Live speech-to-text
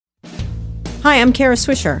Hi, I'm Kara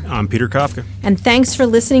Swisher. I'm Peter Kafka. And thanks for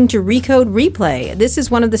listening to Recode Replay. This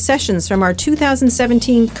is one of the sessions from our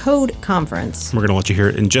 2017 Code Conference. We're going to let you hear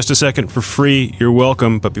it in just a second for free. You're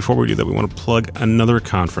welcome. But before we do that, we want to plug another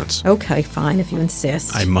conference. Okay, fine, if you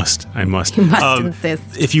insist. I must. You must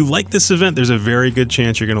insist. If you like this event, there's a very good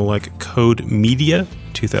chance you're going to like Code Media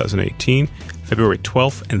 2018. February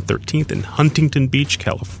 12th and 13th in Huntington Beach,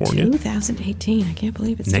 California. 2018. I can't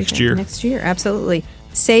believe it's next year. Next year, absolutely.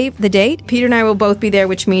 Save the date. Peter and I will both be there,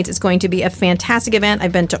 which means it's going to be a fantastic event.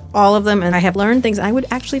 I've been to all of them, and I have learned things. I would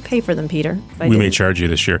actually pay for them, Peter. We may charge you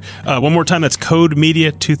this year. One more time, that's Code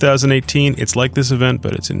Media 2018. It's like this event,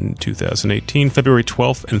 but it's in 2018, February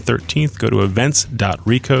 12th and 13th. Go to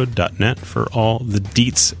events.recode.net for all the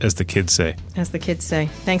deets, as the kids say. As the kids say.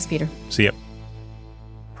 Thanks, Peter. See ya.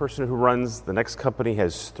 Person who runs the next company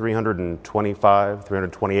has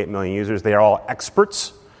 328 million users. They are all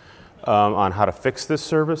experts on how to fix this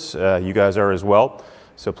service. You guys are as well.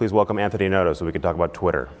 So please welcome Anthony Noto so we can talk about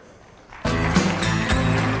Twitter. Hey,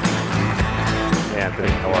 Anthony,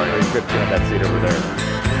 how are you? Very good to have that seat over there.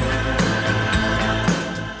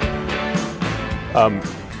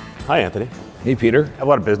 Hi, Anthony. Hey, Peter. I have a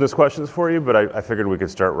lot of business questions for you, but I figured we could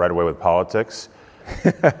start right away with politics.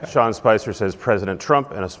 Sean Spicer says President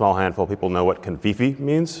Trump and a small handful of people know what confifi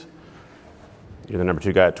means. You're the number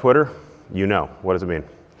 2 guy at Twitter. You know. What does it mean?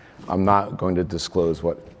 I'm not going to disclose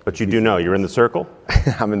what. But you do know. You're in the circle?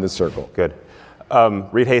 I'm in the circle. Good.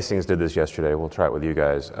 Reed Hastings did this yesterday. We'll try it with you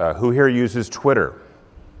guys. Who here uses Twitter?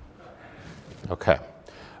 Okay.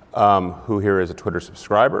 Who here is a Twitter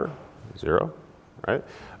subscriber? 0. Right.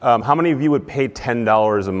 How many of you would pay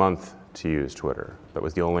 $10 a month to use Twitter? That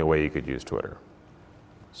was the only way you could use Twitter.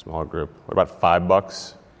 Small group. What about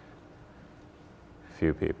 $5?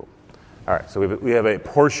 Few people. All right, so we have a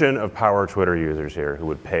portion of power Twitter users here who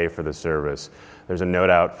would pay for the service. There's a note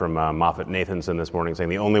out from Moffett-Nathanson this morning saying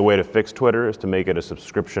the only way to fix Twitter is to make it a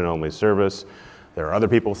subscription-only service. There are other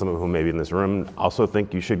people, some of whom may be in this room, also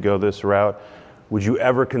think you should go this route. Would you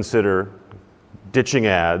ever consider ditching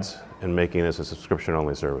ads and making this a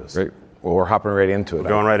subscription-only service? Great. Well, we're hopping right into it. We're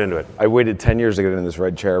going right into it. I waited 10 years to get in this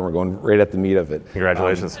red chair, and we're going right at the meat of it.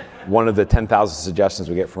 Congratulations. One of the 10,000 suggestions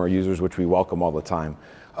we get from our users, which we welcome all the time.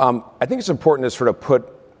 I think it's important to sort of put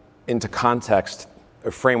into context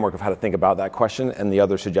a framework of how to think about that question and the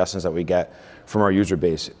other suggestions that we get from our user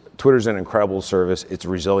base. Twitter's an incredible service. It's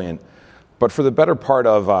resilient. But for the better part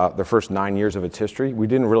of the first 9 years of its history, we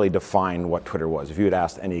didn't really define what Twitter was. If you had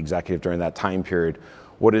asked any executive during that time period,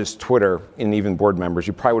 what is Twitter, and even board members,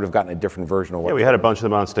 you probably would have gotten a different version of what. Yeah, we had a bunch of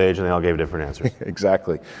them on stage, and they all gave different answers.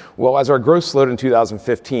 Exactly. Well, as our growth slowed in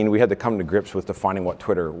 2015, we had to come to grips with defining what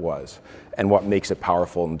Twitter was and what makes it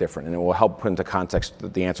powerful and different. And it will help put into context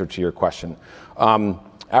the answer to your question.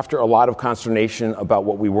 After a lot of consternation about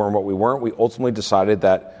what we were and what we weren't, we ultimately decided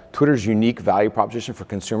that Twitter's unique value proposition for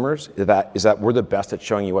consumers is that we're the best at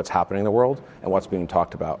showing you what's happening in the world and what's being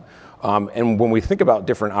talked about. And when we think about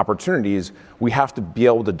different opportunities, we have to be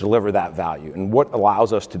able to deliver that value. And what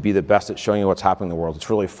allows us to be the best at showing you what's happening in the world, it's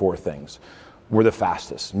really 4 things. We're the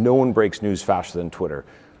fastest. No one breaks news faster than Twitter.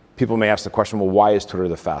 People may ask the question, well, why is Twitter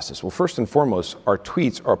the fastest? Well, first and foremost, our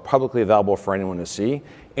tweets are publicly available for anyone to see,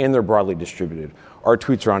 and they're broadly distributed. Our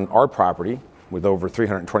tweets are on our property, with over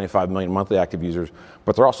 325 million monthly active users,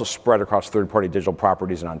 but they're also spread across third-party digital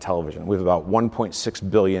properties and on television. We have about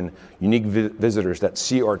 1.6 billion unique visitors that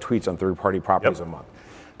see our tweets on third-party properties a month.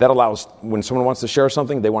 That allows, when someone wants to share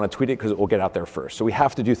something, they want to tweet it because it will get out there first. So we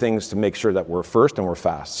have to do things to make sure that we're first and we're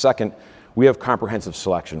fast. Second, we have comprehensive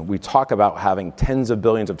selection. We talk about having tens of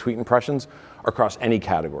billions of tweet impressions across any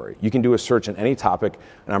category. You can do a search in any topic,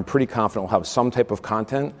 and I'm pretty confident we'll have some type of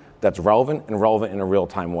content that's relevant in a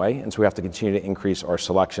real-time way. And so we have to continue to increase our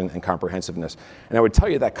selection and comprehensiveness. And I would tell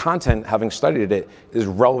you that content, having studied it, is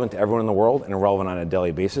relevant to everyone in the world and relevant on a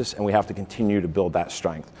daily basis, and we have to continue to build that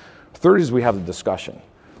strength. Third is we have the discussion.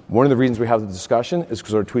 One of the reasons we have the discussion is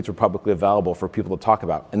because our tweets are publicly available for people to talk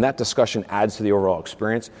about. And that discussion adds to the overall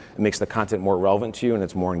experience. It makes the content more relevant to you, and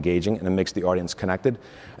it's more engaging, and it makes the audience connected.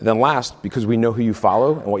 And then last, because we know who you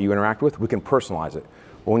follow and what you interact with, we can personalize it.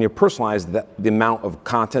 Well, when you personalize the amount of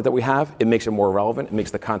content that we have, it makes it more relevant. It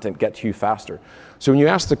makes the content get to you faster. So when you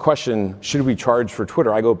ask the question, should we charge for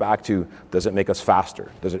Twitter? I go back to, does it make us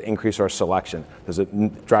faster? Does it increase our selection? Does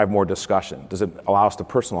it drive more discussion? Does it allow us to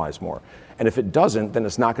personalize more? And if it doesn't, then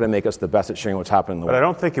it's not going to make us the best at sharing what's happening in the world. But I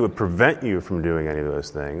don't think it would prevent you from doing any of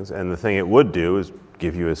those things. And the thing it would do is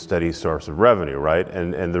give you a steady source of revenue, right?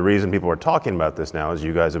 And the reason people are talking about this now is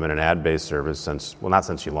you guys have been an ad-based service since, well, not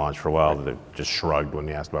since you launched for a while, they just shrugged when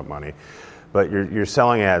you asked about money. But you're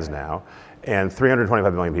selling ads now, and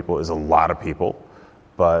 325 million people is a lot of people.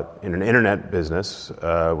 But in an internet business,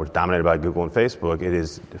 which is dominated by Google and Facebook, it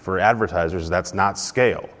is, for advertisers, that's not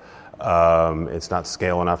scale. It's not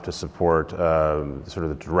scale enough to support sort of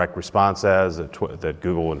the direct response ads that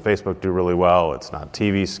Google and Facebook do really well. It's not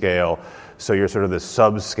TV scale. So you're sort of this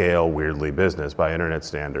sub-scale, weirdly, business by internet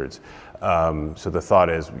standards. So the thought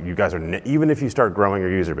is, you guys are, even if you start growing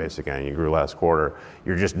your user base again, you grew last quarter,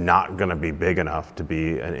 you're just not going to be big enough to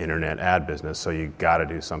be an internet ad business. So you got to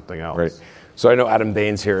do something else. Right. So I know Adam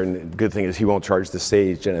Bain's here, and the good thing is he won't charge the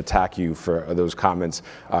stage and attack you for those comments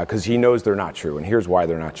because he knows they're not true, and here's why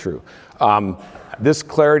they're not true. This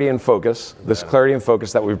clarity and focus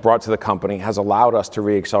that we've brought to the company has allowed us to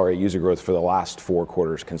re-accelerate user growth for the last 4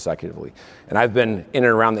 quarters consecutively. And I've been in and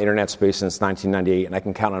around the internet space since 1998, and I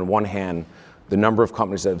can count on one hand the number of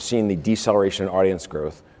companies that have seen the deceleration in audience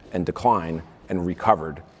growth and decline and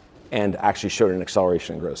recovered and actually showed an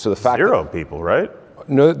acceleration in growth. So the fact Zero people, right?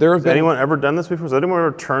 No, there have Has anyone ever done this before? Has anyone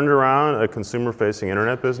ever turned around a consumer-facing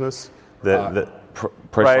internet business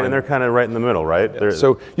right, and they're kind of right in the middle, right? Yeah.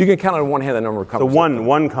 So you can count on one hand the number of companies. So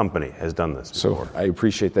one company has done this before. So I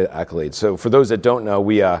appreciate the accolade. So for those that don't know,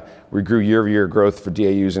 we grew year-over-year growth for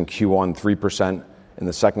DAUs in Q1 3%, in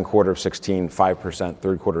the second quarter of 16 5%,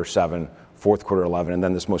 third quarter 7%, fourth quarter 11%, and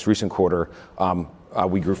then this most recent quarter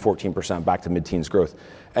we grew 14%, back to mid-teens growth.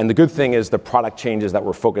 And the good thing is the product changes that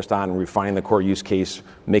we're focused on, refining the core use case,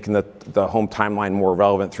 making the home timeline more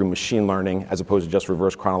relevant through machine learning as opposed to just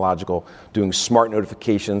reverse chronological, doing smart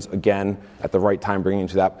notifications, again, at the right time, bringing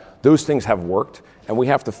into that. Those things have worked, and we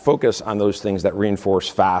have to focus on those things that reinforce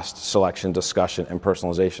fast selection, discussion, and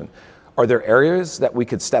personalization. Are there areas that we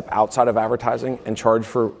could step outside of advertising and charge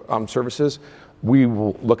for services? We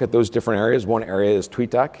will look at those different areas. One area is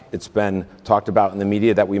TweetDeck. It's been talked about in the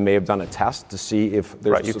media that we may have done a test to see if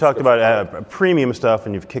there's right. You've talked about premium stuff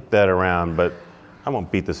and you've kicked that around, but I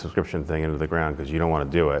won't beat the subscription thing into the ground because you don't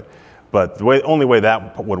want to do it. But the only way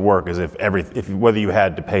that would work is if whether you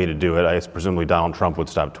had to pay to do it, I guess presumably Donald Trump would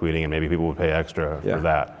stop tweeting and maybe people would pay extra for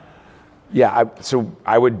that. Yeah, so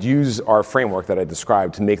I would use our framework that I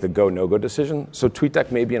described to make the go, no-go decision. So TweetDeck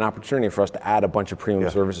may be an opportunity for us to add a bunch of premium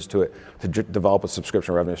services to it to develop a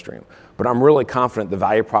subscription revenue stream. But I'm really confident the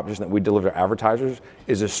value proposition that we deliver to advertisers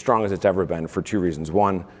is as strong as it's ever been for 2 reasons.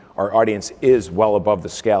 One, our audience is well above the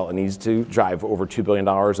scale and needs to drive over $2 billion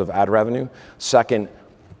of ad revenue. Second,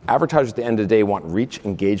 advertisers at the end of the day want reach,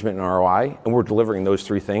 engagement, and ROI, and we're delivering those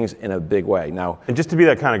 3 things in a big way. Now, and just to be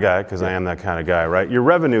that kind of guy, because I am that kind of guy, right? Your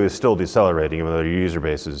revenue is still decelerating, even though your user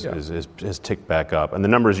base has ticked back up. And the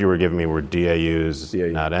numbers you were giving me were DAUs,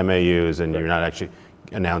 not MAUs, and you're not actually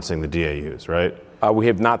announcing the DAUs, right? We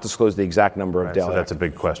have not disclosed the exact number of daily. So that's a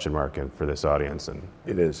big question mark for this audience, and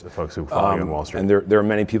it is the folks who follow you on Wall Street. And there are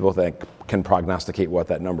many people that can prognosticate what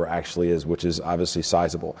that number actually is, which is obviously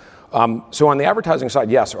sizable. So on the advertising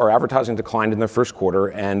side, yes, our advertising declined in the first quarter,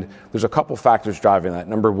 and there's a couple factors driving that.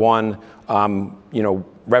 Number one,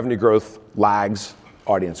 revenue growth lags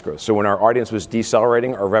audience growth. So when our audience was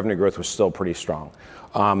decelerating, our revenue growth was still pretty strong.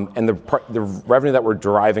 And the revenue that we're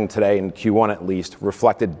deriving today, in Q1 at least,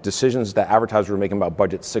 reflected decisions that advertisers were making about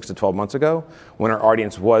budgets 6 to 12 months ago, when our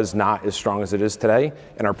audience was not as strong as it is today,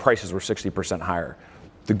 and our prices were 60% higher.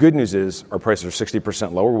 The good news is our prices are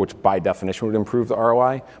 60% lower, which by definition would improve the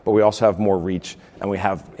ROI, but we also have more reach and we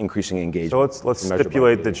have increasing engagement. So let's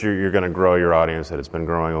stipulate that you're going to grow your audience, that it's been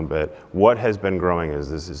growing a bit. What has been growing? Is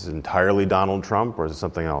this entirely Donald Trump, or is it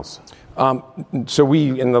something else? So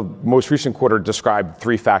we, in the most recent quarter, described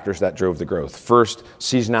 3 factors that drove the growth. First,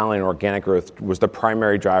 seasonality and organic growth was the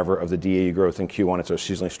primary driver of the DAU growth in Q1. It's our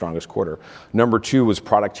seasonally strongest quarter. Number 2 was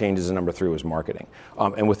product changes, and number 3 was marketing.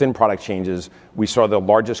 And within product changes, we saw the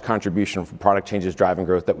largest contribution from product changes driving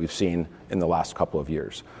growth that we've seen in the last couple of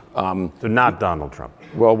years. So not Donald Trump.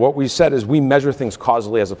 Well, what we said is we measure things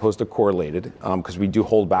causally as opposed to correlated, because we do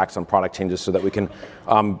hold backs on product changes so that we can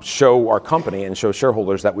show our company and show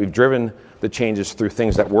shareholders that we've driven the changes through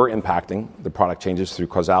things that were impacting the product changes through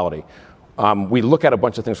causality. We look at a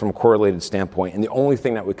bunch of things from a correlated standpoint, and the only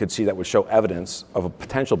thing that we could see that would show evidence of a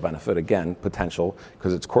potential benefit, again, potential,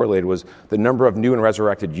 because it's correlated, was the number of new and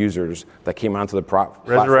resurrected users that came onto the platform.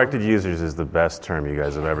 Resurrected users is the best term you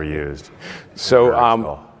guys have ever used.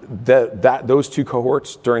 So those 2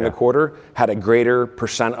 cohorts during the quarter had a greater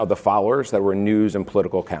 % of the followers that were news and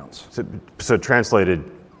political accounts. So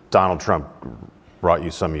translated, Donald Trump brought you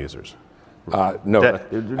some users. No,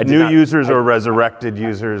 new users or resurrected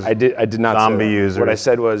users? I did not zombie say that. users. What I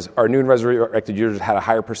said was our new and resurrected users had a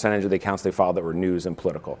higher percentage of the accounts they followed that were news and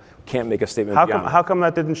political. Can't make a statement beyond that. How come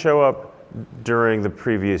that didn't show up during the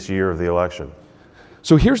previous year of the election?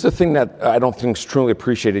 So here's the thing that I don't think is truly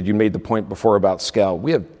appreciated. You made the point before about scale.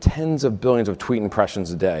 We have tens of billions of tweet impressions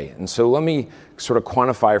a day. And so let me sort of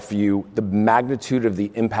quantify for you the magnitude of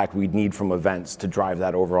the impact we'd need from events to drive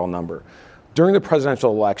that overall number. During the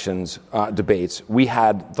presidential elections debates, we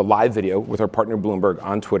had the live video with our partner Bloomberg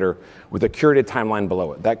on Twitter with a curated timeline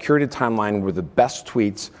below it. That curated timeline were the best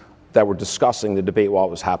tweets that were discussing the debate while it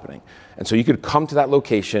was happening. And so you could come to that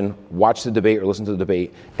location, watch the debate or listen to the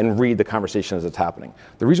debate, and read the conversation as it's happening.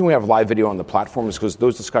 The reason we have live video on the platform is because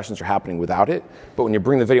those discussions are happening without it. But when you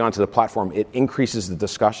bring the video onto the platform, it increases the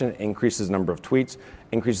discussion, increases the number of tweets,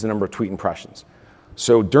 increases the number of tweet impressions.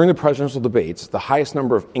 So during the presidential debates, the highest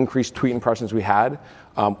number of increased tweet impressions we had,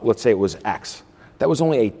 let's say it was X. That was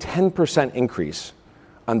only a 10% increase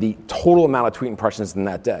on the total amount of tweet impressions in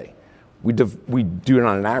that day. We do it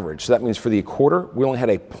on an average. So that means for the quarter, we only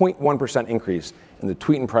had a 0.1% increase in the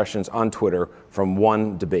tweet impressions on Twitter from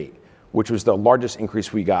one debate, which was the largest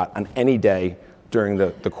increase we got on any day during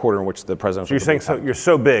the quarter in which the presidential debate happened. You're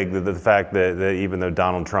so big that the fact that even though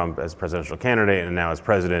Donald Trump as presidential candidate and now as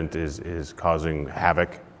president is causing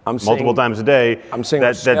havoc multiple times a day,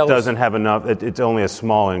 that doesn't have enough, it's only a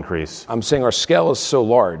small increase. I'm saying our scale is so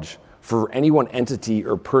large, for any one entity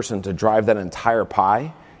or person to drive that entire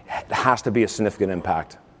pie, it has to be a significant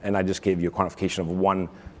impact. And I just gave you a quantification of one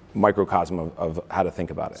microcosm of how to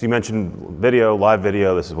think about it. So you mentioned video, live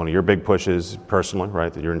video. This is one of your big pushes personally,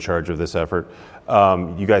 right, that you're in charge of this effort.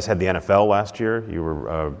 You guys had the NFL last year. You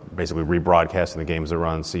were basically rebroadcasting the games that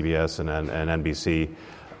run on CBS and NBC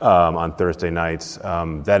on Thursday nights.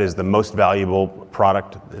 That is the most valuable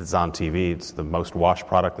product that's on TV. It's the most watched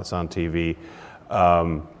product that's on TV.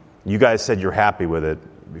 You guys said you're happy with it.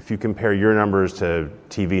 If you compare your numbers to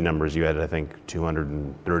TV numbers, you had, I think,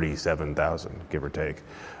 237,000, give or take,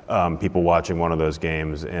 people watching one of those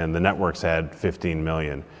games, and the networks had 15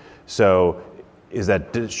 million. So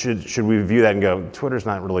should we view that and go, Twitter's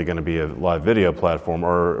not really going to be a live video platform,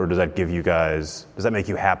 or does that does that make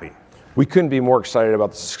you happy? We couldn't be more excited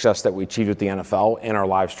about the success that we achieved with the NFL and our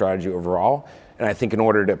live strategy overall. And I think in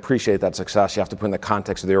order to appreciate that success, you have to put in the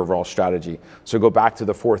context of the overall strategy. So go back to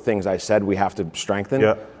the four things I said we have to strengthen.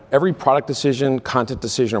 Yeah. Every product decision, content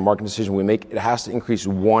decision, or marketing decision we make, it has to increase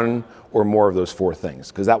one or more of those four things,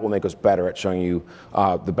 because that will make us better at showing you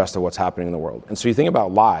the best of what's happening in the world. And so you think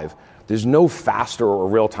about live, there's no faster or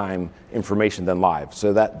real-time information than live.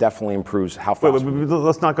 So that definitely improves how fast. Wait,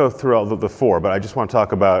 let's not go through all the four, but I just want to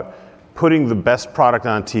talk about putting the best product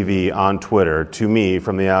on TV on Twitter. To me,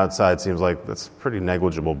 from the outside, seems like that's a pretty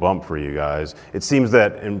negligible bump for you guys. It seems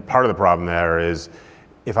that, and part of the problem there is,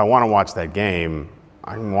 if I want to watch that game,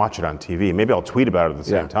 I can watch it on TV. Maybe I'll tweet about it at the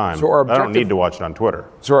same time. So I don't need to watch it on Twitter.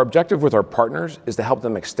 So our objective with our partners is to help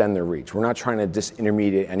them extend their reach. We're not trying to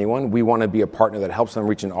disintermediate anyone. We want to be a partner that helps them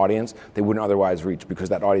reach an audience they wouldn't otherwise reach, because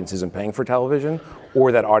that audience isn't paying for television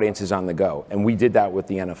or that audience is on the go. And we did that with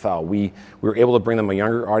the NFL. We were able to bring them a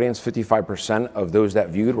younger audience. 55% of those that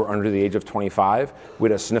viewed were under the age of 25. We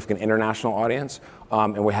had a significant international audience.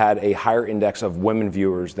 And we had a higher index of women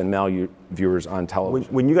viewers than male viewers on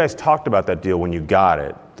television. When you guys talked about that deal, when you got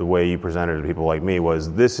it, the way you presented it to people like me was,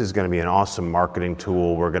 this is going to be an awesome marketing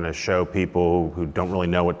tool. We're going to show people who don't really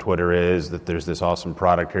know what Twitter is that there's this awesome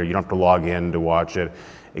product here. You don't have to log in to watch it.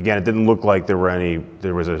 Again, it didn't look like there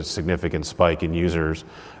was a significant spike in users.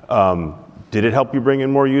 Did it help you bring in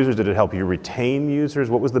more users? Did it help you retain users?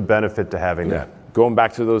 What was the benefit to having that? Going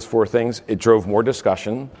back to those four things, it drove more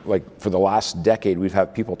discussion. Like for the last decade, we've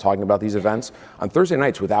had people talking about these events. On Thursday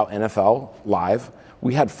nights without NFL Live,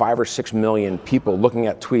 we had 5 or 6 million people looking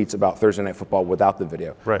at tweets about Thursday Night Football without the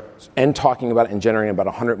video. Right. And talking about it and generating about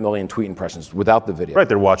 100 million tweet impressions without the video. Right,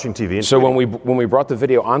 they're watching TV. And so when we brought the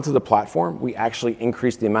video onto the platform, we actually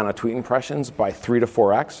increased the amount of tweet impressions by 3 to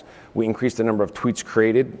 4x. We increased the number of tweets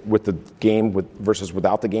created with the game versus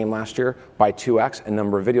without the game last year by 2x, and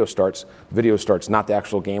number of video starts, not the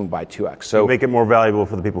actual game, by 2x. So make it more valuable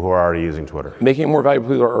for the people who are already using Twitter. Making it more valuable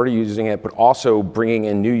for people who are already using it, but also bringing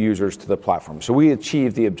in new users to the platform. So we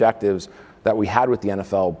achieved the objectives that we had with the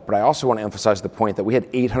NFL, but I also want to emphasize the point that we had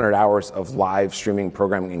 800 hours of live streaming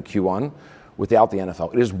programming in Q1 without the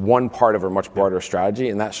NFL. It is one part of a much broader strategy,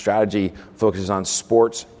 and that strategy focuses on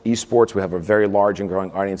sports, esports. We have a very large and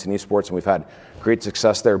growing audience in esports, and we've had great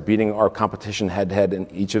success there, beating our competition head-to-head in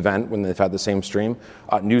each event when they've had the same stream,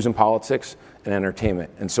 news and politics, and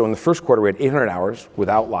entertainment. And so in the first quarter, we had 800 hours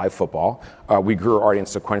without live football. We grew our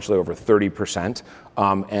audience sequentially over 30%,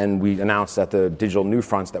 and we announced at the Digital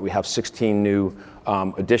Newfronts that we have 16 new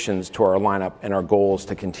additions to our lineup, and our goal is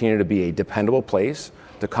to continue to be a dependable place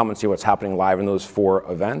to come and see what's happening live in those four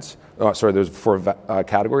events, those four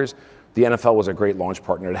categories, the NFL was a great launch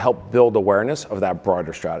partner to help build awareness of that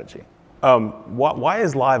broader strategy. Why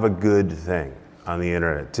is live a good thing on the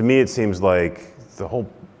internet? To me, it seems like the whole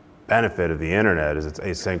benefit of the internet is it's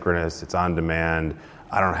asynchronous, it's on demand.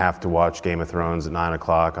 I don't have to watch Game of Thrones at 9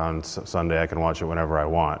 o'clock on Sunday. I can watch it whenever I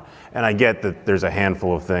want. And I get that there's a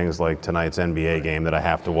handful of things like tonight's NBA game that I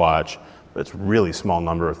have to watch, but it's a really small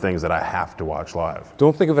number of things that I have to watch live.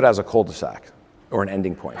 Don't think of it as a cul-de-sac or an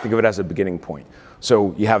ending point. Think of it as a beginning point.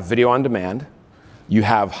 So you have video on demand, you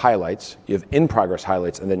have highlights, you have in-progress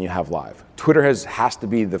highlights, and then you have live. Twitter has to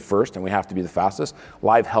be the first, and we have to be the fastest.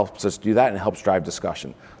 Live helps us do that and helps drive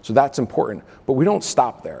discussion. So that's important, but we don't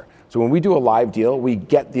stop there. So when we do a live deal, we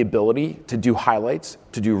get the ability to do highlights,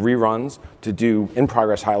 to do reruns, to do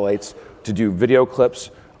in-progress highlights, to do video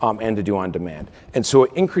clips, and to do on demand. And so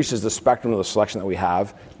it increases the spectrum of the selection that we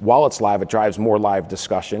have. While it's live, it drives more live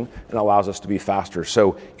discussion and allows us to be faster.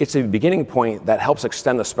 So it's a beginning point that helps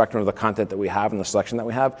extend the spectrum of the content that we have and the selection that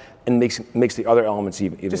we have, and makes the other elements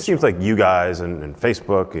even. It just seems like you guys and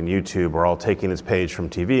Facebook and YouTube are all taking this page from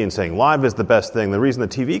TV and saying live is the best thing. The reason the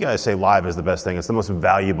TV guys say live is the best thing, it's the most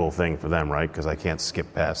valuable thing for them, right? Because I can't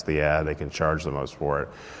skip past the ad, they can charge the most for it.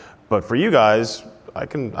 But for you guys, I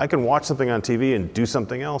can watch something on TV and do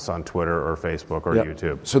something else on Twitter or Facebook or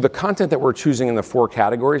YouTube. So the content that we're choosing in the 4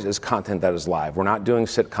 categories is content that is live. We're not doing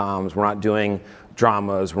sitcoms, we're not doing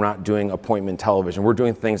dramas, we're not doing appointment television. We're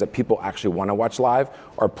doing things that people actually want to watch live.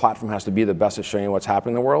 Our platform has to be the best at showing you what's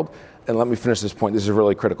happening in the world. And let me finish this point, this is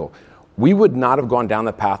really critical. We would not have gone down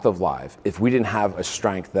the path of live if we didn't have a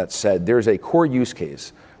strength that said there's a core use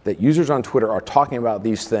case that users on Twitter are talking about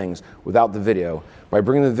these things without the video. By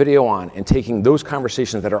bringing the video on and taking those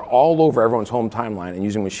conversations that are all over everyone's home timeline and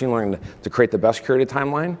using machine learning to create the best curated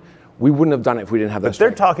timeline, we wouldn't have done it if we didn't have that. But they're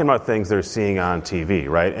talking about things they're seeing on TV,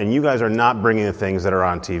 right? And you guys are not bringing the things that are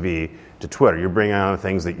on TV to Twitter. You're bringing on the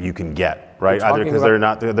things that you can get, right? Either because they're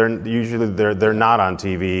not on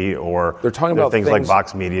TV, or they're talking about things like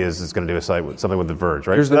Vox Media is going to do a site with something with The Verge,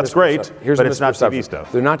 right? That's great, but it's not TV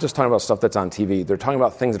stuff. They're not just talking about stuff that's on TV. They're talking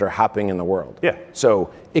about things that are happening in the world. Yeah.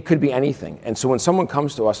 So it could be anything. And so when someone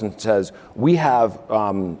comes to us and says, we have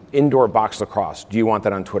indoor box lacrosse, do you want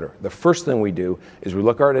that on Twitter? The first thing we do is we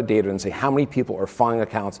look at our data and say, how many people are following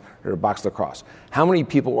accounts that are box lacrosse? How many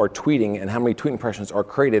people are tweeting and how many tweet impressions are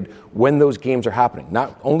created when those games are happening?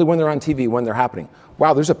 Not only when they're on TV, when they're happening.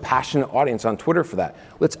 Wow, there's a passionate audience on Twitter for that.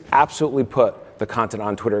 Let's absolutely put the content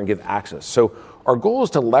on Twitter and give access. So our goal is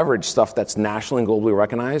to leverage stuff that's nationally and globally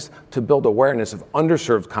recognized to build awareness of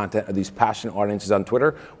underserved content of these passionate audiences on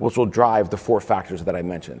Twitter, which will drive the 4 factors that I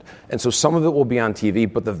mentioned. And so some of it will be on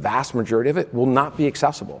TV, but the vast majority of it will not be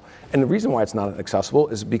accessible. And the reason why it's not accessible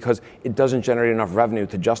is because it doesn't generate enough revenue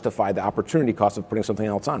to justify the opportunity cost of putting something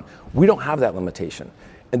else on. We don't have that limitation.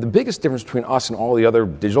 And the biggest difference between us and all the other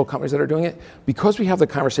digital companies that are doing it, because we have the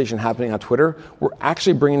conversation happening on Twitter, we're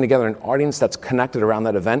actually bringing together an audience that's connected around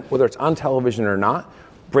that event, whether it's on television or not.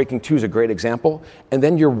 Breaking 2 is a great example. And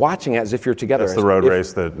then you're watching it as if you're together. That's the road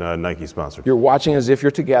race that Nike sponsored. You're watching as if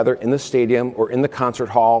you're together in the stadium or in the concert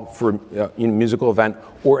hall for a musical event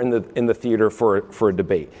or in the theater for a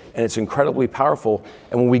debate. And it's incredibly powerful.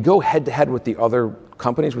 And when we go head to head with the other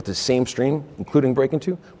companies with the same stream, including Breaking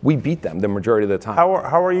 2, we beat them the majority of the time.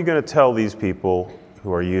 How are you going to tell these people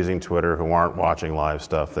who are using Twitter, who aren't watching live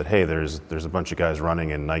stuff, that, hey, there's a bunch of guys running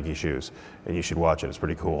in Nike shoes, and you should watch it, it's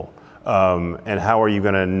pretty cool? And how are you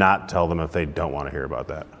going to not tell them if they don't want to hear about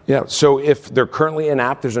that? Yeah, so if they're currently in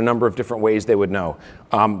app, there's a number of different ways they would know.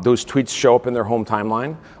 Those tweets show up in their home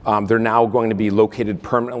timeline. They're now going to be located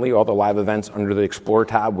permanently, all the live events, under the Explore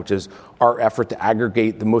tab, which is our effort to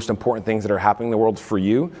aggregate the most important things that are happening in the world for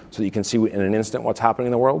you, so that you can see in an instant what's happening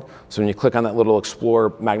in the world. So when you click on that little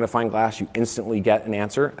Explore magnifying glass, you instantly get an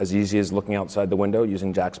answer, as easy as looking outside the window,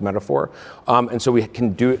 using Jack's metaphor. And so we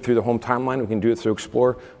can do it through the home timeline, we can do it through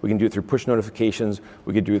Explore, we can do it through push notifications,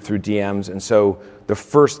 we can do it through DMs. And so the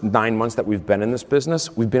first 9 months that we've been in this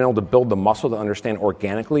business, we've been able to build the muscle to understand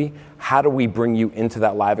organically, how do we bring you into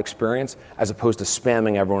that live experience as opposed to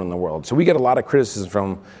spamming everyone in the world. So we get a lot of criticism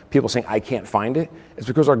from people saying, I can't find it. It's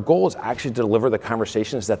because our goal is actually to deliver the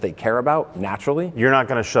conversations that they care about naturally. You're not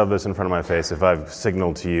going to shove this in front of my face if I've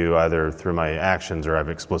signaled to you either through my actions or I've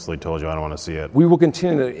explicitly told you I don't want to see it. We will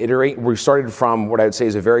continue to iterate. We started from what I would say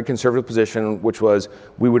is a very conservative position, which was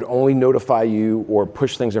we would only notify you or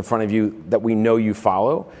push things in front of you that we know you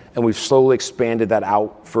follow. And we've slowly expanded that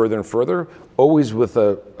out further and further, always with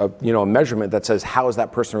a measurement that says, how is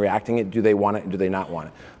that person reacting it? Do they want it? Do they not want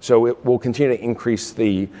it? So it will continue to increase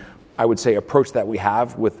the I would say, approach that we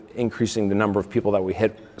have with increasing the number of people that we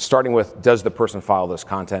hit, starting with, does the person follow this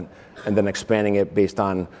content, and then expanding it based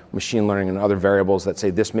on machine learning and other variables that say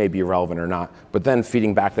this may be relevant or not, but then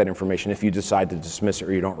feeding back that information if you decide to dismiss it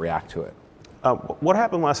or you don't react to it. What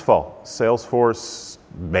happened last fall? Salesforce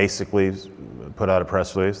basically put out a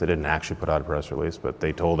press release. They didn't actually put out a press release, but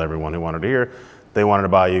they told everyone who wanted to hear they wanted to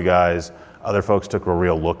buy you guys. Other folks took a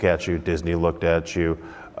real look at you. Disney looked at you.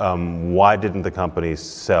 Why didn't the company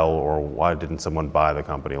sell, or why didn't someone buy the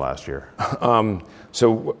company last year?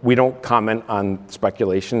 So we don't comment on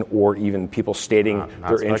speculation or even people stating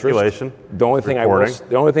their interest. The only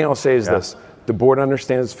thing I'll say is this. The board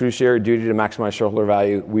understands its fiduciary duty to maximize shareholder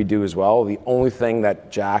value. We do as well. The only thing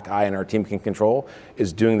that Jack, I, and our team can control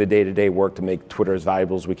is doing the day-to-day work to make Twitter as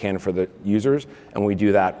valuable as we can for the users. And when we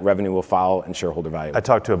do that, revenue will follow and shareholder value. I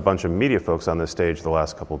talked to a bunch of media folks on this stage the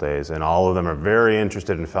last couple of days, and all of them are very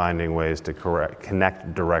interested in finding ways to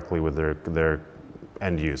connect directly with their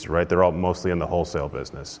end user, right? They're all mostly in the wholesale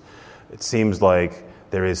business. It seems like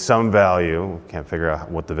there is some value, can't figure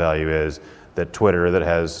out what the value is, that Twitter, that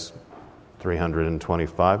has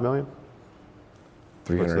 325 million?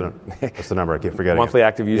 What's the number? I keep forgetting. Monthly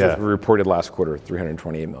active users reported last quarter,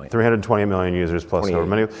 328 million. 328 million users plus over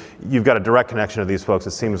many. You've got a direct connection to these folks.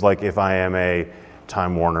 It seems like if I am a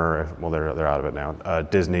Time Warner, well, they're out of it now,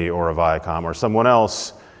 Disney or a Viacom or someone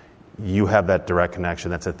else, you have that direct connection.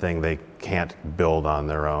 That's a thing they can't build on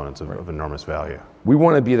their own. It's of enormous value. We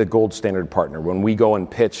want to be the gold standard partner. When we go and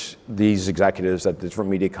pitch these executives at different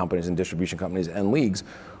media companies and distribution companies and leagues,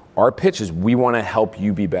 our pitch is we want to help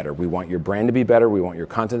you be better. We want your brand to be better. We want your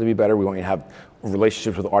content to be better. We want you to have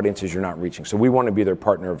relationships with audiences you're not reaching. So we want to be their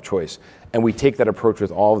partner of choice. And we take that approach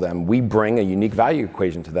with all of them. We bring a unique value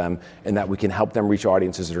equation to them in that we can help them reach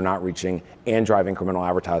audiences that are not reaching and drive incremental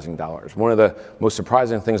advertising dollars. One of the most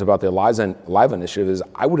surprising things about the Live initiative is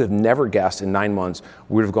I would have never guessed in 9 months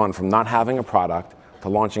we would have gone from not having a product to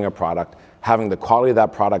launching a product, having the quality of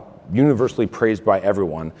that product universally praised by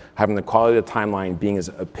everyone, having the quality of the timeline being as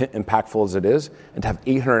impactful as it is, and to have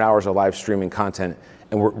 800 hours of live streaming content,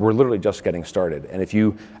 and we're literally just getting started. And if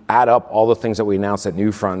you add up all the things that we announced at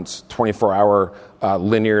NewFronts, 24-hour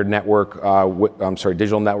linear network,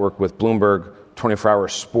 digital network with Bloomberg, 24-hour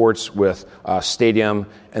sports with Stadium,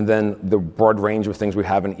 and then the broad range of things we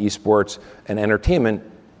have in esports and entertainment,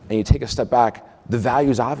 and you take a step back, the value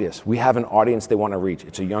is obvious. We have an audience they want to reach.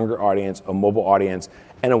 It's a younger audience, a mobile audience,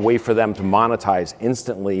 and a way for them to monetize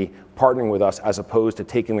instantly, partnering with us as opposed to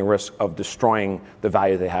taking the risk of destroying the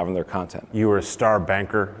value they have in their content. You were a star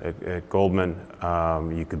banker at Goldman.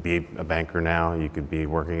 You could be a banker now. You could be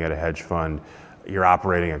working at a hedge fund. You're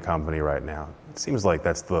operating a company right now. It seems like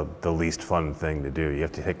that's the least fun thing to do. You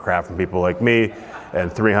have to take crap from people like me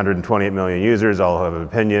and 328 million users all have an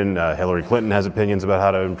opinion. Hillary Clinton has opinions about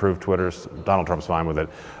how to improve Twitter. Donald Trump's fine with it.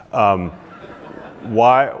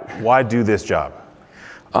 Why do this job?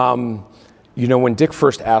 When Dick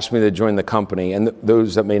first asked me to join the company, and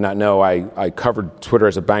those that may not know, I covered Twitter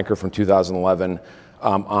as a banker from 2011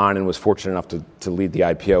 on and was fortunate enough to lead the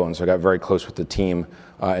IPO, and so I got very close with the team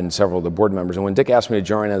and several of the board members. And when Dick asked me to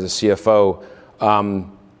join as a CFO,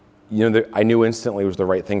 I knew instantly it was the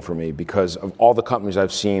right thing for me because of all the companies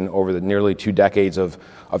I've seen over the nearly 2 decades of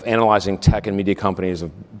analyzing tech and media companies,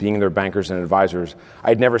 of being their bankers and advisors.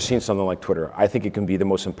 I'd never seen something like Twitter. I think it can be the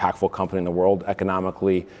most impactful company in the world,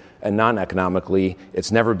 economically and non-economically.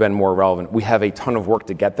 It's never been more relevant. We have a ton of work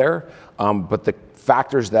to get there, but the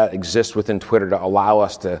factors that exist within Twitter to allow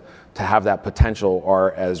us to have that potential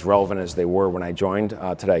are as relevant as they were when I joined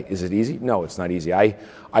today. Is it easy? No, it's not easy.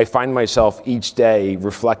 I find myself each day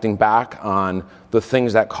reflecting back on the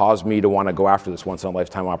things that caused me to want to go after this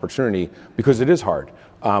once-in-a-lifetime opportunity because it is hard.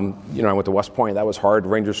 I went to West Point. That was hard.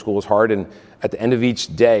 Ranger School was hard. And at the end of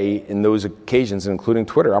each day, in those occasions, including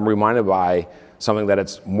Twitter, I'm reminded by something that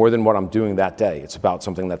it's more than what I'm doing that day. It's about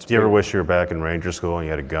something that's... Do you ever wish you were back in Ranger School and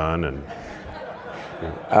you had a gun and...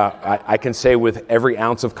 I can say with every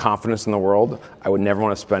ounce of confidence in the world, I would never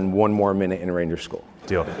want to spend one more minute in Ranger School.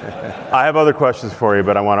 Deal. I have other questions for you,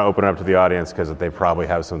 but I want to open it up to the audience because they probably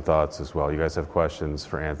have some thoughts as well. You guys have questions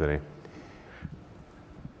for Anthony?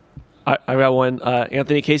 I got one.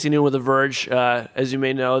 Anthony, Casey Newman with The Verge. As you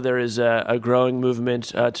may know, there is a growing movement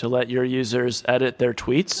to let your users edit their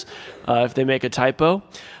tweets if they make a typo.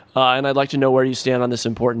 And I'd like to know where you stand on this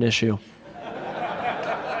important issue.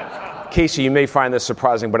 Casey, you may find this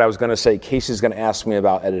surprising, but I was going to say Casey's going to ask me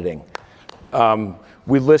about editing.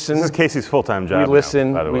 We listen. This is Casey's full-time job. We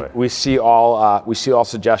listen. Now, by the way. We see all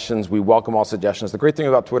suggestions. We welcome all suggestions. The great thing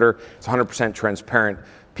about Twitter, it's 100% transparent.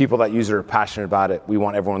 people that use it are passionate about it. We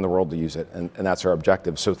want everyone in the world to use it, and that's our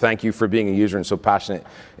objective. So thank you for being a user and so passionate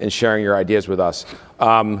and sharing your ideas with us.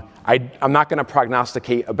 I'm not going to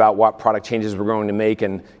prognosticate about what product changes we're going to make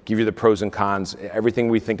and give you the pros and cons. Everything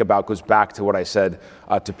we think about goes back to what I said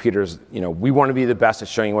to Peter's. We want to be the best at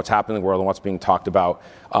showing what's happening in the world and what's being talked about,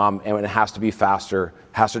 and it has to be faster,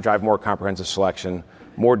 has to drive more comprehensive selection,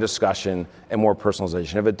 more discussion, and more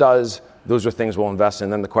personalization. If it does, those are things we'll invest in.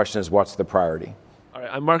 Then the question is, what's the priority? All right,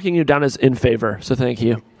 I'm marking you down as in favor, so thank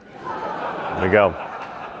you. Miguel.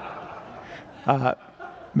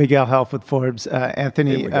 Miguel Helf with Forbes.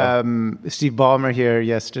 Anthony, Hey, Steve Ballmer here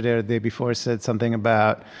yesterday or the day before said something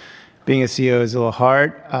about being a CEO is a little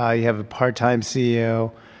hard. You have a part-time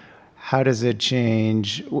CEO. How does it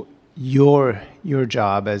change your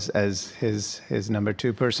job as his number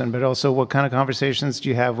two person, but also what kind of conversations do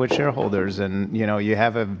you have with shareholders? And you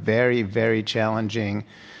have a very, very challenging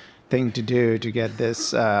thing to do to get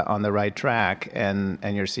this on the right track, and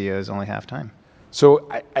your CEO is only half time. So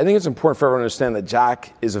I think it's important for everyone to understand that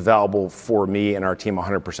Jack is available for me and our team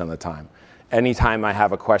 100% of the time. Anytime I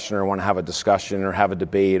have a question or want to have a discussion or have a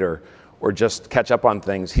debate or just catch up on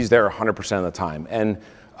things, he's there 100% of the time. And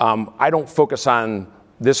I don't focus on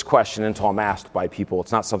this question until I'm asked by people.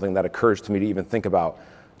 It's not something that occurs to me to even think about.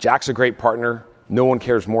 Jack's a great partner. No one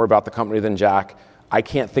cares more about the company than Jack. I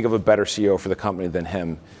can't think of a better CEO for the company than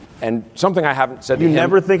him. And something I haven't said to him. You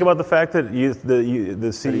never think about the fact that the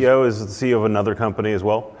CEO is the CEO of another company as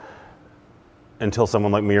well? Until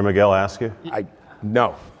someone like me or Miguel asks you?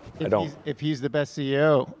 No, I don't. If he's the best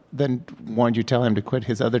CEO, then why don't you tell him to quit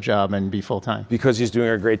his other job and be full-time? Because he's doing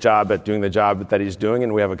a great job at doing the job that he's doing,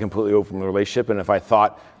 and we have a completely open relationship. And if I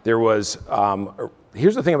thought there was...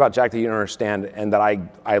 here's the thing about Jack that you don't understand and that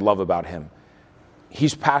I love about him.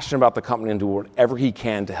 He's passionate about the company and do whatever he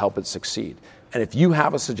can to help it succeed. And if you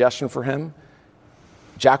have a suggestion for him,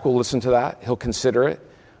 Jack will listen to that. He'll consider it.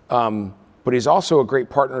 But he's also a great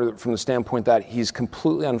partner from the standpoint that he's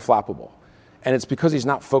completely unflappable. And it's because he's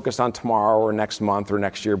not focused on tomorrow or next month or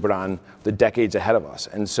next year, but on the decades ahead of us.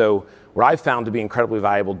 And so what I've found to be incredibly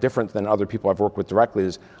valuable, different than other people I've worked with directly,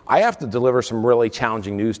 is I have to deliver some really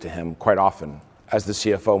challenging news to him quite often as the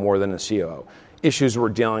CFO more than the COO. Issues we're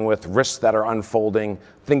dealing with, risks that are unfolding,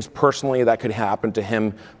 things personally that could happen to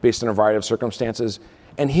him based on a variety of circumstances.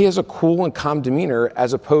 And he has a cool and calm demeanor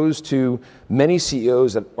as opposed to many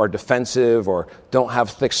CEOs that are defensive or don't have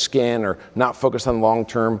thick skin or not focused on long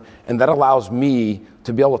term. And that allows me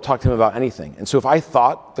to be able to talk to him about anything. And so if I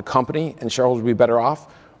thought the company and shareholders would be better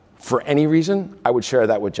off for any reason, I would share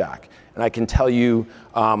that with Jack. And I can tell you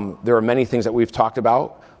there are many things that we've talked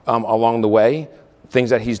about along the way, things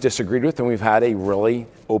that he's disagreed with, and we've had a really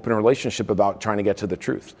open relationship about trying to get to the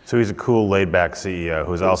truth. So he's a cool, laid-back CEO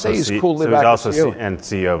who's also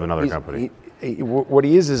CEO of another company. What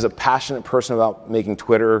he is a passionate person about making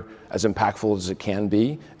Twitter as impactful as it can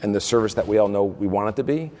be and the service that we all know we want it to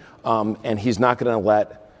be. And he's not going to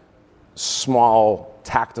let small,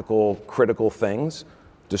 tactical, critical things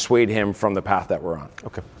dissuade him from the path that we're on.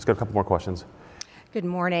 Okay, let's get a couple more questions. Good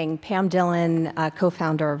morning. Pam Dillon,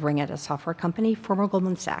 co-founder of Ringit, a software company, former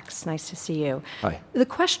Goldman Sachs. Nice to see you. Hi. The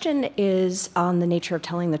question is on the nature of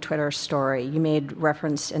telling the Twitter story. You made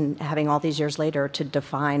reference in having all these years later to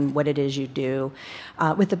define what it is you do.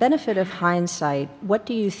 With the benefit of hindsight, what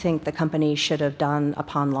do you think the company should have done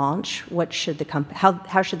upon launch? What should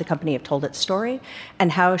how should the company have told its story?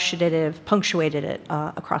 And how should it have punctuated it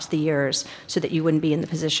across the years so that you wouldn't be in the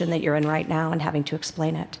position that you're in right now and having to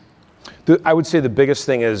explain it? I would say the biggest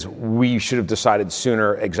thing is we should have decided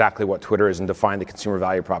sooner exactly what Twitter is and defined the consumer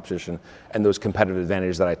value proposition and those competitive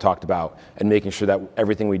advantages that I talked about, and making sure that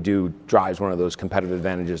everything we do drives one of those competitive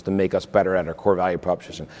advantages to make us better at our core value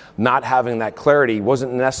proposition. Not having that clarity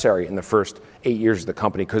wasn't necessary in the first 8 years of the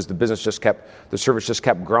company because the service just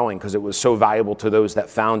kept growing because it was so valuable to those that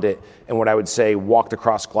found it and what I would say walked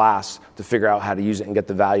across glass to figure out how to use it and get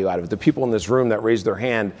the value out of it. The people in this room that raised their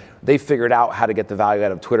hand, they figured out how to get the value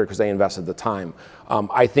out of Twitter because they invested the time.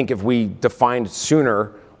 I think if we defined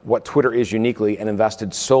sooner what Twitter is uniquely and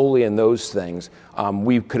invested solely in those things,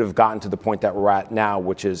 we could have gotten to the point that we're at now,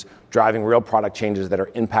 which is driving real product changes that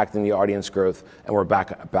are impacting the audience growth, and we're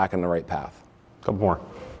back on the right path. A couple more.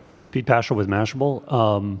 Pete Paschal with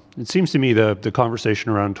Mashable. It seems to me the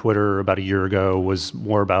conversation around Twitter about a year ago was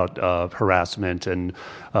more about harassment and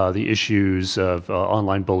the issues of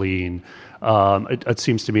online bullying. It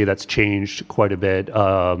seems to me that's changed quite a bit.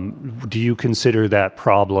 Do you consider that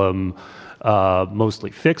problem mostly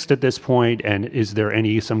fixed at this point? And is there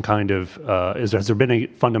has there been a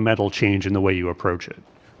fundamental change in the way you approach it?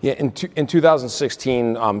 Yeah, in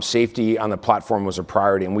 2016, safety on the platform was a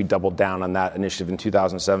priority, and we doubled down on that initiative in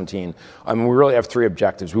 2017. We really have three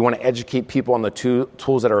objectives. We want to educate people on the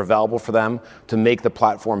tools that are available for them to make the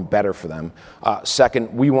platform better for them.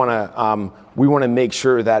 Second, we want to make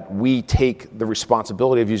sure that we take the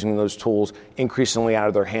responsibility of using those tools increasingly out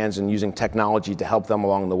of their hands and using technology to help them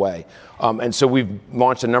along the way. And so we've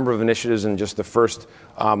launched a number of initiatives in just the first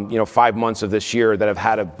 5 months of this year that have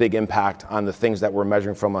had a big impact on the things that we're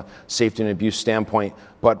measuring from a safety and abuse standpoint.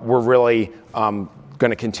 But we're really going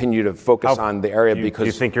to continue to focus on the area because... Do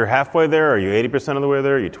you think you're halfway there? Are you 80% of the way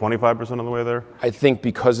there? Are you 25% of the way there? I think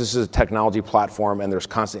because this is a technology platform and there's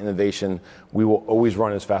constant innovation, we will always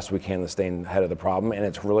run as fast as we can to stay ahead of the problem. And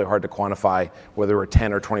it's really hard to quantify whether we're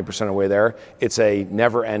 10 or 20% of the way there. It's a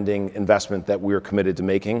never-ending investment that we are committed to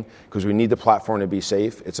making because we need the platform to be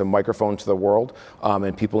safe. It's a microphone to the world,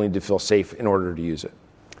 and people need to feel safe in order to use it.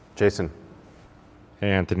 Jason. Hey,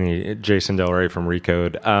 Anthony. Jason Del Rey from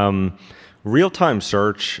Recode. Real-time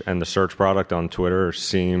search and the search product on Twitter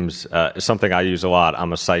seems something I use a lot.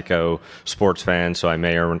 I'm a psycho sports fan, so I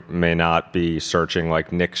may or may not be searching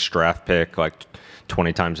like Nick's draft pick like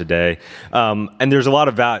 20 times a day. And there's a lot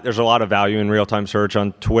of value in real-time search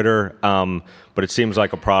on Twitter, but it seems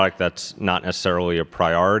like a product that's not necessarily a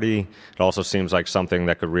priority. It also seems like something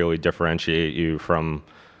that could really differentiate you from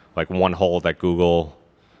like one hole that Google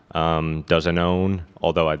doesn't own,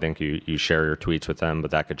 although I think you share your tweets with them,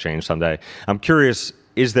 but that could change someday. I'm curious,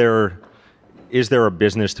 is there a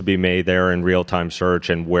business to be made there in real-time search,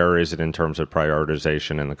 and where is it in terms of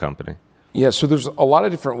prioritization in the company? Yeah, so there's a lot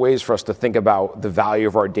of different ways for us to think about the value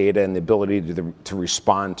of our data and the ability to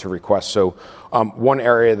respond to requests. So one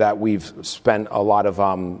area that we've spent a lot of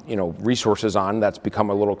resources on that's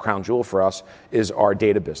become a little crown jewel for us is our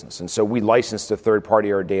data business. And so we license to third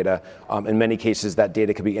party our data. In many cases, that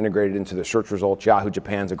data can be integrated into the search results. Yahoo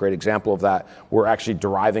Japan's a great example of that. We're actually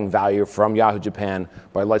deriving value from Yahoo Japan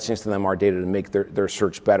by licensing to them our data to make their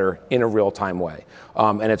search better in a real-time way.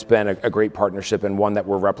 And it's been a great partnership and one that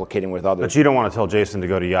we're replicating with others. But you don't want to tell Jason to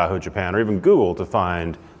go to Yahoo Japan or even Google to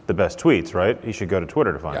find the best tweets, right? He should go to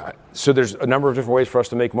Twitter to find it. So there's a number of different ways for us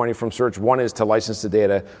to make money from search. One is to license the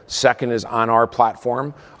data. Second is on our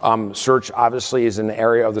platform. Search obviously is an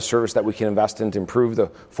area of the service that we can invest in to improve the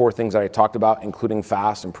four things that I talked about, including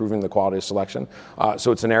fast, improving the quality of selection.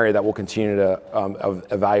 So it's an area that we'll continue to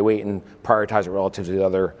evaluate and prioritize it relative to the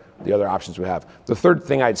other options we have. The third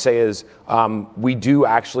thing I'd say is we do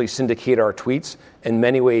actually syndicate our tweets. In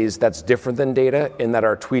many ways, that's different than data in that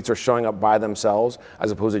our tweets are showing up by themselves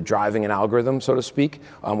as opposed to driving an algorithm, so to speak.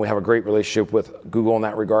 We have a great relationship with Google in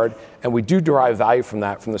that regard. And we do derive value from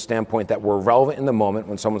that from the standpoint that we're relevant in the moment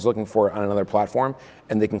when someone's looking for it on another platform,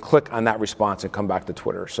 and they can click on that response and come back to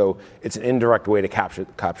Twitter. So it's an indirect way to capture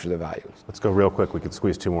the value. Let's go real quick. We could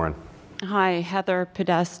squeeze two more in. Hi, Heather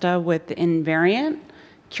Podesta with Invariant.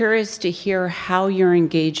 Curious to hear how you're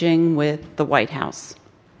engaging with the White House.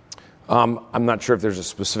 I'm not sure if there's a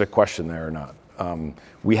specific question there or not.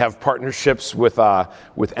 We have partnerships with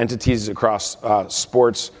entities across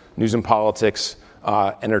sports, news and politics,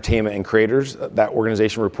 entertainment, and creators. That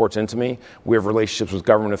organization reports into me. We have relationships with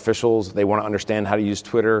government officials. They want to understand how to use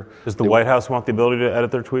Twitter. Does the White House want the ability to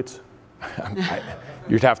edit their tweets?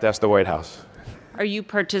 You'd have to ask the White House. Are you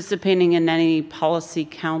participating in any policy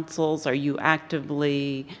councils? Are you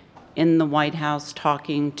actively in the White House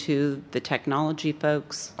talking to the technology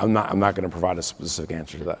folks? I'm not going to provide a specific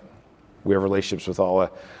answer to that. We have relationships with all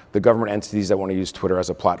the government entities that want to use Twitter as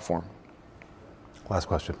a platform. Last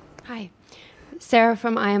question. Hi. Sarah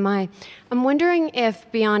from IMI. I'm wondering if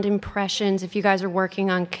beyond impressions, if you guys are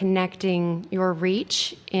working on connecting your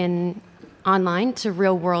reach online to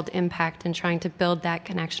real world impact and trying to build that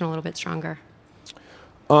connection a little bit stronger.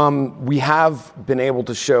 We have been able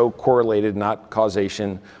to show correlated, not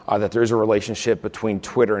causation, that there is a relationship between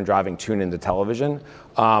Twitter and driving tune into television,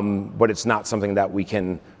 but it's not something that we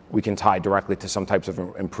can tie directly to some types of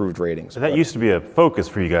improved ratings. So that used to be a focus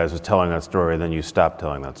for you guys, was telling that story, and then you stopped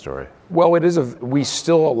telling that story. Well, we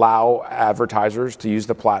still allow advertisers to use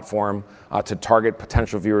the platform to target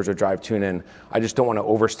potential viewers or drive tune in. I just don't want to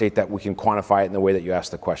overstate that we can quantify it in the way that you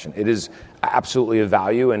asked the question. It is absolutely of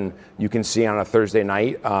value, and you can see on a Thursday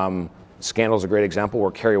night, Scandal's a great example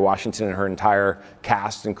where Kerry Washington and her entire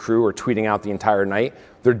cast and crew are tweeting out the entire night.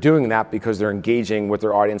 They're doing that because they're engaging with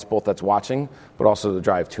their audience, both that's watching, but also to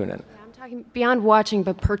drive tune in. Yeah, I'm talking beyond watching,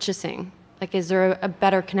 but purchasing. Like, is there a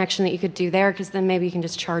better connection that you could do there? Because then maybe you can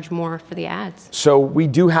just charge more for the ads. So we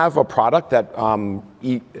do have a product that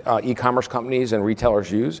e-commerce companies and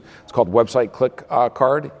retailers use. It's called Website Click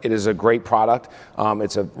Card. It is a great product.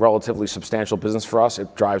 It's a relatively substantial business for us.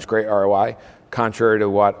 It drives great ROI. contrary to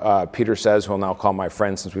what Peter says, who I'll now call my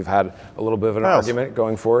friend since we've had a little bit of an argument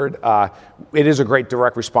going forward. It is a great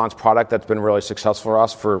direct response product that's been really successful for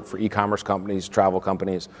us for e-commerce companies, travel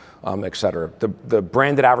companies, et cetera. The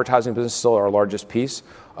branded advertising business is still our largest piece.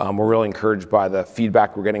 We're really encouraged by the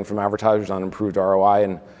feedback we're getting from advertisers on improved ROI,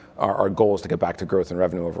 and our goal is to get back to growth and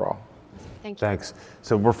revenue overall. Thank you. Thanks.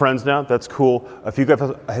 So we're friends now. That's cool. If you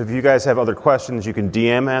guys have other questions, you can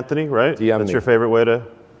DM Anthony, right? DM That's me. your favorite way to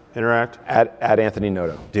interact? At Anthony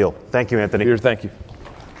Noto. Deal. Thank you, Anthony. Peter, thank you.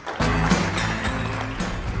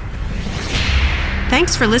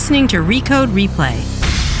 Thanks for listening to Recode Replay.